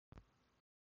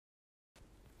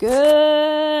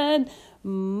Good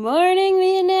morning,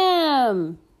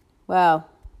 Vietnam. Wow,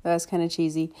 that was kind of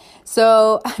cheesy.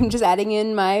 So I'm just adding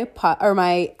in my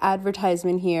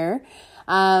advertisement here.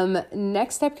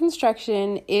 Next Step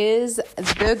Construction is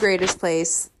the greatest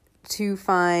place to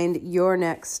find your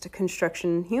next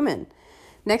construction human.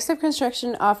 Next Step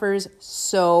Construction offers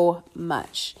so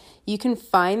much. You can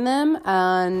find them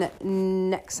on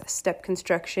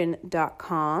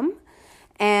nextstepconstruction.com,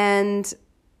 and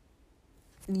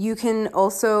you can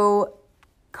also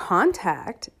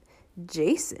contact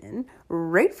Jason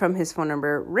right from his phone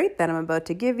number, right that I'm about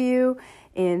to give you.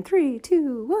 In 3,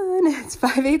 2, 1, it's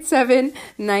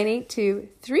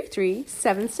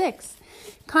 587-982-3376.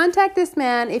 Contact this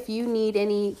man if you need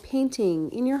any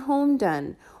painting in your home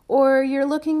done, or you're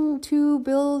looking to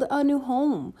build a new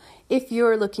home, if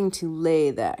you're looking to lay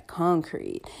that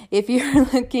concrete, if you're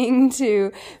looking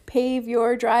to pave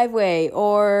your driveway,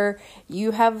 or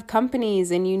you have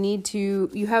companies and you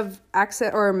have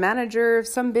access or a manager of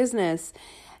some business.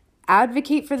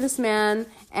 Advocate for this man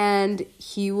and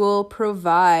he will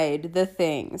provide the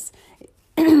things.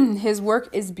 His work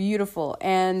is beautiful,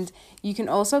 and you can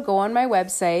also go on my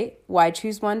website,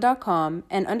 whychoose1.com,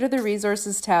 and under the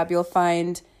resources tab, you'll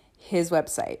find his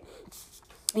website.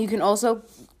 You can also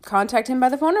contact him by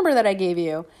the phone number that I gave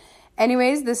you.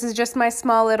 Anyways, this is just my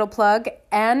small little plug,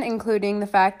 and including the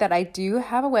fact that I do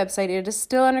have a website. It is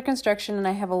still under construction, and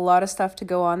I have a lot of stuff to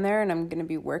go on there, and I'm going to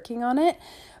be working on it.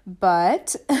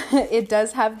 But it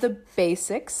does have the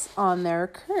basics on there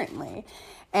currently.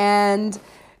 And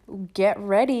get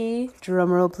ready,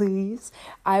 drumroll please,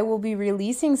 I will be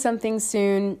releasing something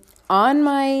soon on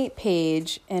my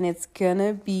page, and it's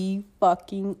gonna be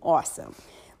fucking awesome.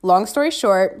 Long story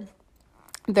short,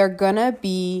 they're gonna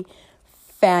be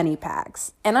fanny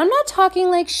packs. And I'm not talking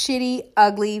like shitty,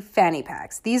 ugly fanny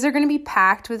packs. These are gonna be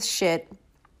packed with shit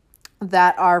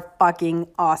that are fucking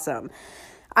awesome.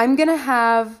 I'm gonna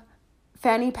have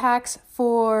fanny packs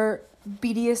for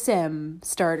BDSM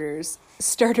starter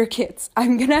kits.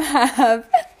 I'm gonna have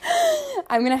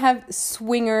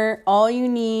swinger, all you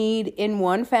need in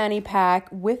one fanny pack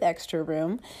with extra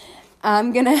room.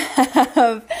 I'm gonna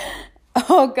have,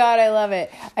 oh God, I love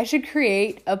it. I should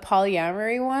create a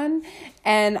polyamory one,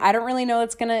 and I don't really know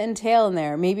what's gonna entail in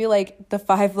there. Maybe like the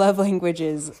 5 love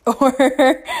languages,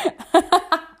 or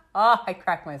oh, I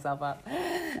cracked myself up.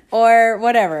 Or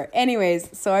whatever. Anyways,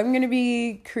 so I'm going to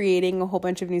be creating a whole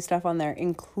bunch of new stuff on there,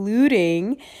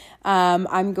 including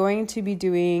I'm going to be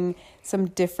doing some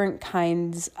different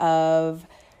kinds of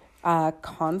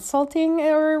consulting,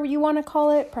 or you want to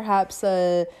call it, perhaps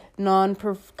a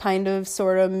kind of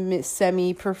sort of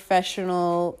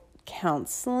semi-professional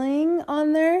counseling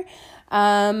on there.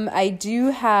 I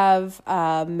do have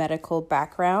a medical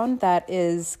background that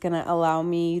is going to allow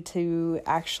me to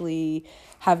actually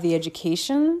have the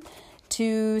education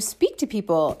to speak to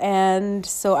people. And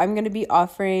so I'm going to be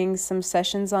offering some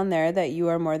sessions on there that you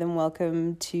are more than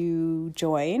welcome to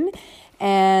join.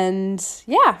 And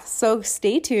yeah, so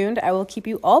stay tuned. I will keep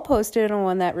you all posted on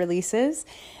when that releases.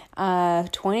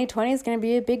 2020 is going to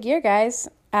be a big year, guys.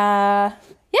 Yeah.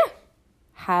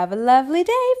 Have a lovely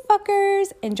day,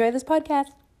 fuckers. Enjoy this podcast.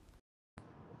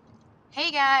 Hey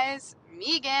guys,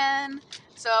 me again.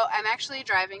 So I'm actually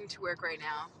driving to work right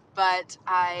now, but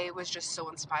I was just so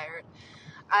inspired.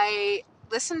 I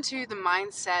listened to the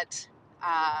Mindset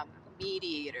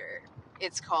Mediator,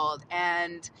 it's called,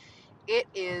 and it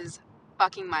is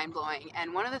fucking mind-blowing.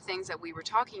 And one of the things that we were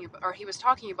talking about, or he was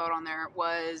talking about on there,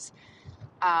 was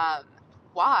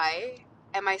why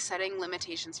am I setting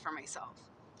limitations for myself?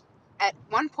 At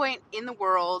one point in the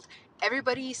world,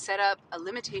 everybody set up a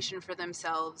limitation for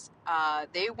themselves.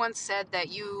 They once said that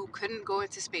you couldn't go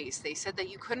into space. They said that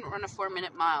you couldn't run a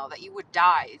 4-minute mile, that you would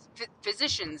die.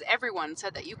 Physicians, everyone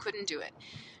said that you couldn't do it.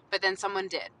 But then someone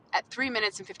did at 3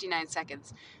 minutes and 59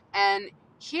 seconds. And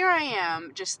here I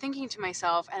am just thinking to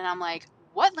myself, and I'm like,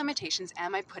 what limitations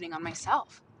am I putting on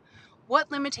myself? What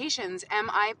limitations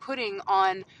am I putting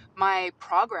on my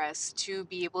progress to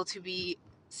be able to be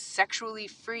sexually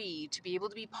free, to be able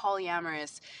to be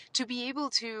polyamorous, to be able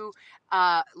to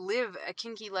live a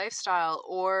kinky lifestyle,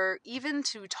 or even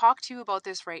to talk to you about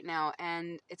this right now?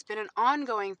 And it's been an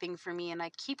ongoing thing for me, and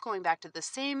I keep going back to the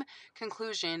same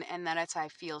conclusion, and that it's I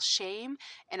feel shame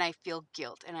and I feel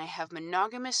guilt, and I have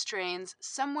monogamous strains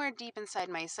somewhere deep inside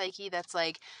my psyche that's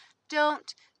like,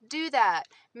 don't do that.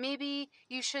 Maybe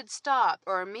you should stop,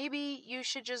 or maybe you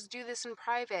should just do this in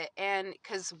private. And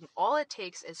because all it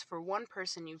takes is for one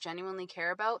person you genuinely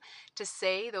care about to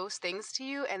say those things to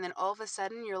you, and then all of a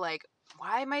sudden you're like,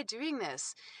 why am I doing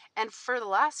this? And for the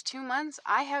last 2 months,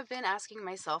 I have been asking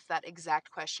myself that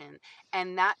exact question,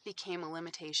 and that became a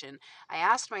limitation. I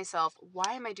asked myself,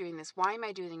 why am I doing this? Why am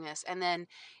I doing this? And then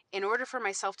in order for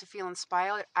myself to feel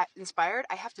inspired,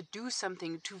 I have to do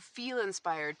something to feel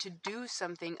inspired, to do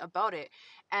something about it.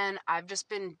 And I've just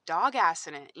been dog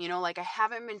assing it, like I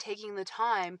haven't been taking the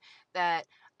time that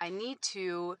I need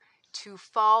to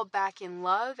fall back in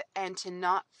love and to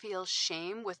not feel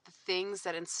shame with the things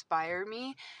that inspire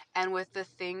me and with the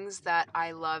things that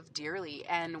I love dearly.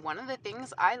 And one of the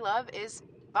things I love is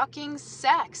fucking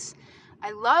sex.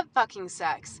 I love fucking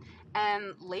sex.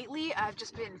 And lately I've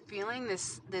just been feeling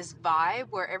this vibe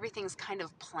where everything's kind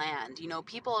of planned.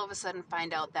 People all of a sudden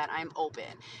find out that I'm open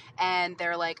and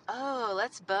they're like, "Oh,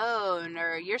 let's bone,"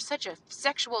 or "You're such a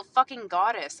sexual fucking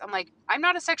goddess." I'm like, "I'm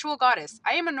not a sexual goddess.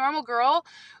 I am a normal girl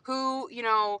who,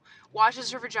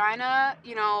 washes her vagina,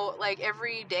 like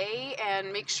every day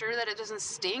and makes sure that it doesn't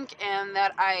stink and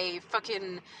that I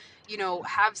fucking,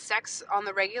 have sex on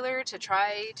the regular to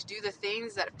try to do the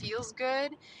things that feels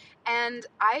good. And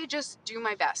I just do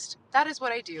my best. That is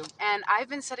what I do. And I've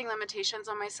been setting limitations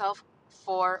on myself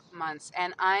for months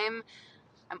and I'm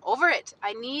over it.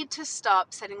 I need to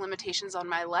stop setting limitations on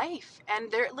my life.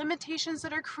 And they're limitations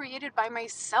that are created by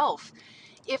myself.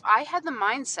 If I had the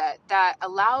mindset that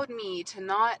allowed me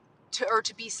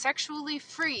to be sexually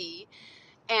free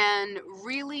and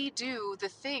really do the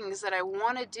things that I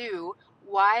want to do,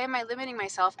 why am I limiting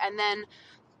myself? And then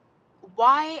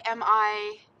why am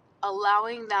I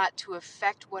allowing that to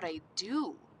affect what I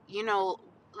do?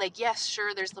 Like, yes,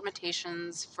 sure, there's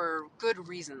limitations for good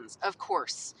reasons, of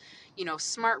course,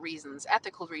 smart reasons,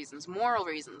 ethical reasons, moral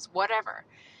reasons, whatever.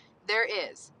 There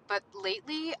is. But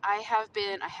lately I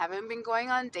haven't been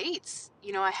going on dates.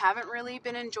 I haven't really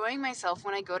been enjoying myself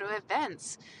when I go to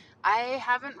events. I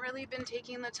haven't really been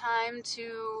taking the time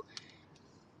to,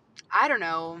 I don't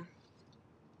know,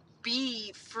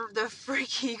 be for the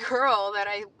freaky girl that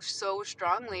I so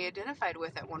strongly identified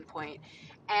with at one point.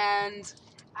 And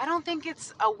I don't think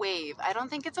it's a wave. I don't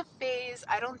think it's a phase.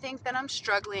 I don't think that I'm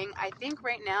struggling. I think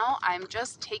right now I'm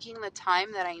just taking the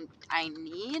time that I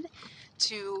need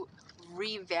to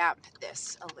revamp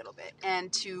this a little bit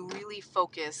and to really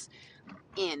focus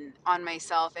in on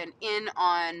myself and in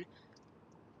on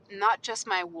not just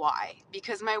my why,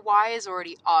 because my why is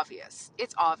already obvious.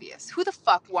 It's obvious. Who the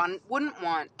fuck wouldn't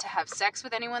want to have sex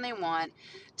with anyone they want,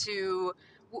 to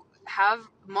have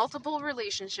multiple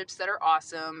relationships that are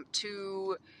awesome,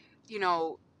 to,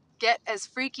 get as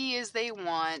freaky as they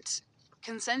want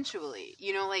consensually.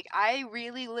 Like, I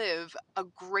really live a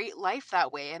great life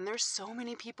that way, and there's so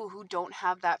many people who don't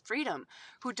have that freedom,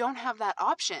 who don't have that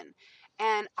option.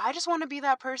 And I just want to be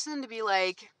that person to be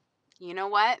like, you know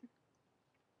what?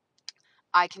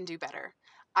 I can do better.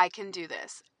 I can do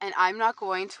this. And I'm not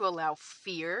going to allow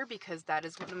fear, because that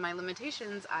is one of my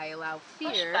limitations. I allow fear.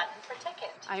 Push button for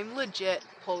ticket. I'm legit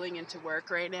pulling into work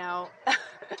right now.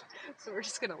 So we're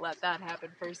just going to let that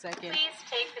happen for a second. Please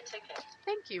take the ticket.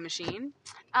 Thank you, machine.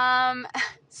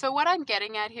 So what I'm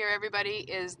getting at here, everybody,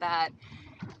 is that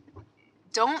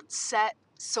don't set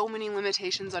so many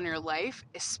limitations on your life,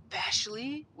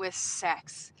 especially with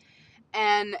sex.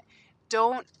 And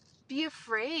don't be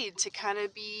afraid to kind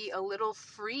of be a little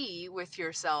free with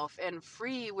yourself and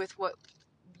free with what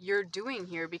you're doing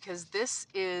here, because this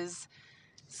is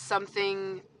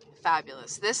something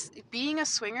fabulous. This, being a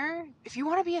swinger, if you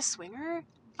want to be a swinger,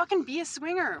 fucking be a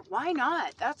swinger. Why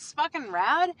not? That's fucking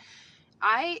rad.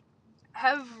 I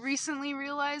have recently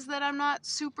realized that I'm not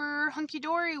super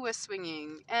hunky-dory with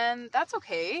swinging, and that's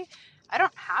okay. I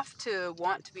don't have to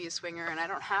want to be a swinger, and I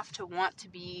don't have to want to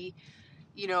be,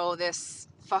 this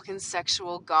fucking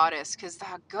sexual goddess, because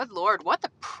good lord, what the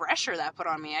pressure that put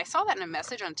on me. I saw that in a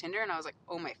message on Tinder and I was like,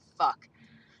 oh my fuck.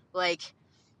 Like,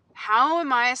 how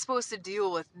am I supposed to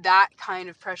deal with that kind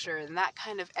of pressure and that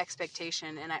kind of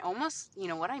expectation? And I almost,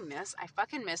 what I miss? I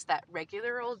fucking miss that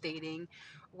regular old dating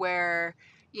where,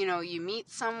 you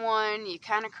meet someone, you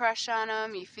kind of crush on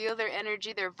them, you feel their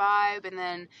energy, their vibe, and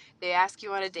then they ask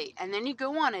you on a date. And then you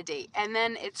go on a date. And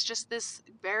then it's just this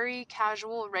very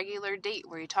casual, regular date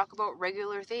where you talk about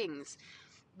regular things.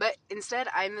 But instead,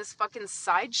 I'm this fucking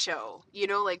sideshow.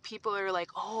 Like, people are like,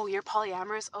 oh, you're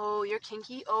polyamorous. Oh, you're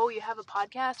kinky. Oh, you have a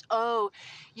podcast. Oh,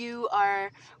 you are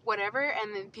whatever.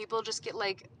 And then people just get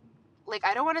like,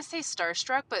 I don't want to say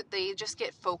starstruck, but they just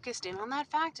get focused in on that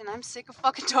fact. And I'm sick of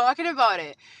fucking talking about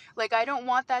it. Like, I don't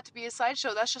want that to be a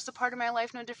sideshow. That's just a part of my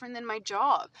life, no different than my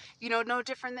job. No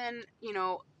different than,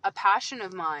 a passion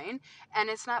of mine. And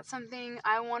it's not something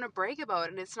I want to brag about.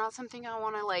 And it's not something I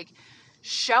want to,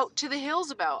 shout to the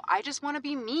hills about. I just want to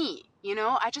be me,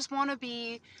 I just want to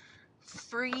be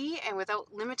free and without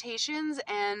limitations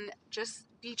and just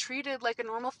be treated like a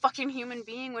normal fucking human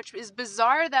being, which is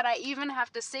bizarre that I even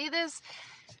have to say this.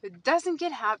 It doesn't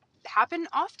get happen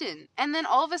often. And then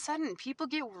all of a sudden people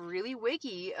get really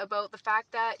wiggy about the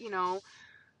fact that, you know,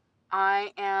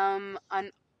 I am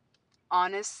an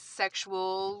honest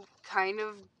sexual kind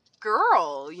of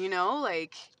girl, you know,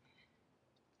 like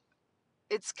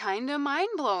it's kind of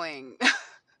mind-blowing.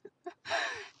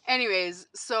 Anyways,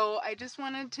 so I just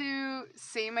wanted to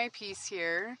say my piece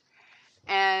here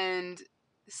and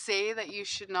say that you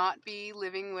should not be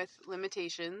living with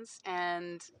limitations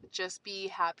and just be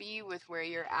happy with where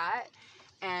you're at,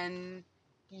 and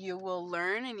you will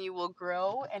learn and you will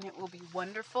grow and it will be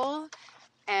wonderful.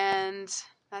 And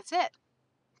that's it.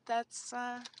 That's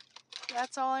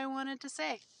all I wanted to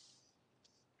say.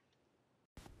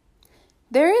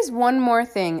 There is one more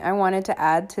thing I wanted to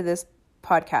add to this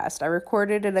podcast. I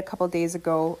recorded it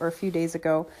a few days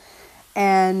ago,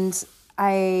 and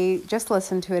I just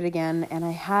listened to it again, and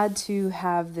I had to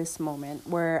have this moment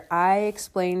where I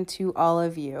explained to all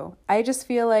of you. I just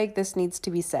feel like this needs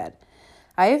to be said.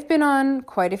 I have been on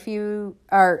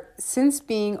since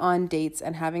being on dates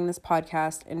and having this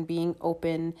podcast and being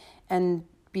open and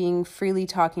being freely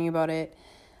talking about it,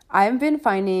 I've been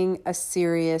finding a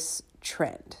serious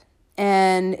trend.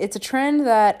 And it's a trend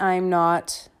that I'm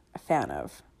not a fan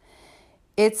of.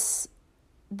 It's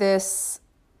this,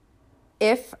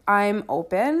 if I'm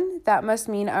open, that must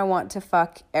mean I want to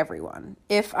fuck everyone.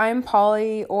 If I'm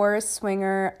poly or a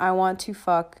swinger, I want to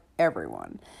fuck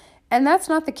everyone. And that's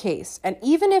not the case. And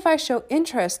even if I show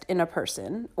interest in a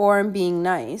person or I'm being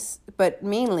nice, but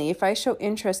mainly if I show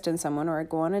interest in someone or I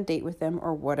go on a date with them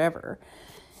or whatever,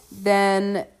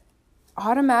 then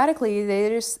automatically they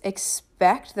just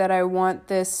expect that I want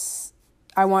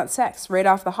sex right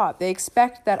off the hop. They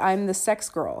expect that I'm the sex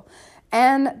girl.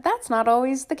 And that's not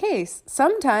always the case.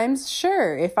 Sometimes,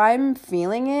 sure, if I'm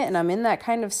feeling it and I'm in that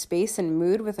kind of space and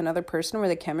mood with another person where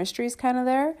the chemistry is kind of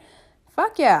there,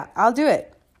 fuck yeah, I'll do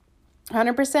it.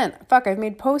 100%. Fuck, I've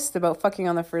made posts about fucking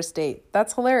on the first date.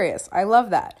 That's hilarious. I love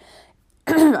that.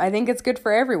 I think it's good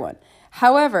for everyone.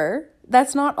 However,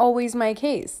 that's not always my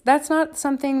case. That's not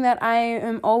something that I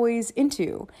am always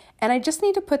into. And I just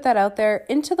need to put that out there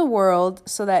into the world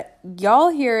so that y'all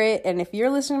hear it. And if you're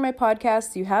listening to my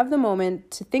podcast, you have the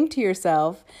moment to think to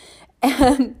yourself.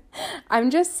 And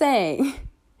I'm just saying,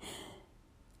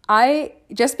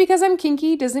 just because I'm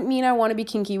kinky doesn't mean I want to be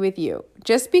kinky with you.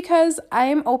 Just because I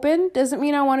am open doesn't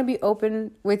mean I want to be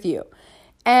open with you.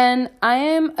 And I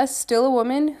am still a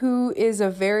woman who is a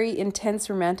very intense,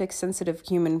 romantic, sensitive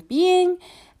human being,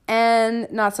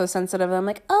 and not so sensitive. I'm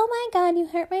like, oh my God, you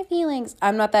hurt my feelings.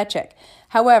 I'm not that chick.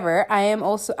 However, I'm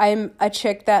a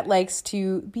chick that likes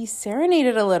to be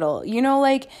serenaded a little, you know,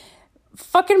 like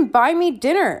fucking buy me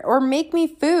dinner or make me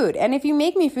food. And if you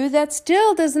make me food, that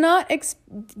still does not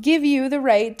give you the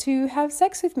right to have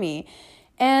sex with me.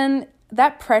 And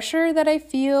that pressure that I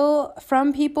feel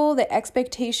from people, the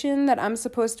expectation that I'm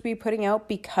supposed to be putting out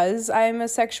because I'm a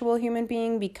sexual human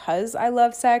being, because I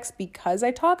love sex, because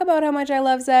I talk about how much I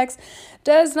love sex,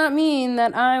 does not mean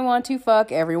that I want to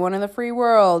fuck everyone in the free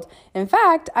world. In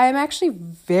fact, I am actually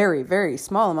very, very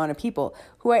small amount of people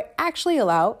who I actually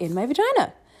allow in my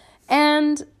vagina.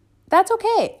 And that's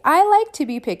okay. I like to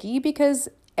be picky because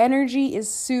energy is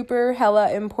super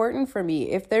hella important for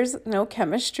me. If there's no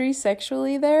chemistry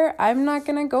sexually there, I'm not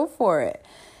going to go for it.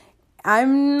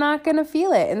 I'm not going to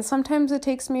feel it. And sometimes it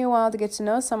takes me a while to get to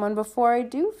know someone before I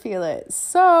do feel it.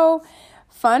 So,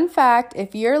 fun fact,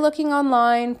 if you're looking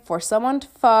online for someone to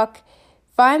fuck,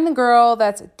 find the girl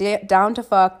that's down to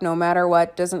fuck no matter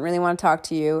what, doesn't really want to talk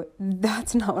to you.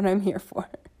 That's not what I'm here for.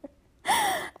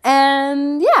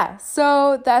 And yeah,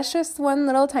 so that's just one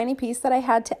little tiny piece that I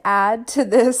had to add to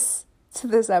this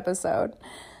episode.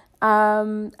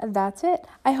 That's it.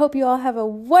 I hope you all have a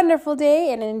wonderful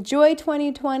day and enjoy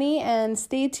 2020, and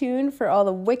stay tuned for all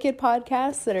the wicked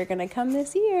podcasts that are going to come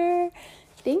this year.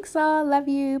 Thanks all. Love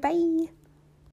you. Bye.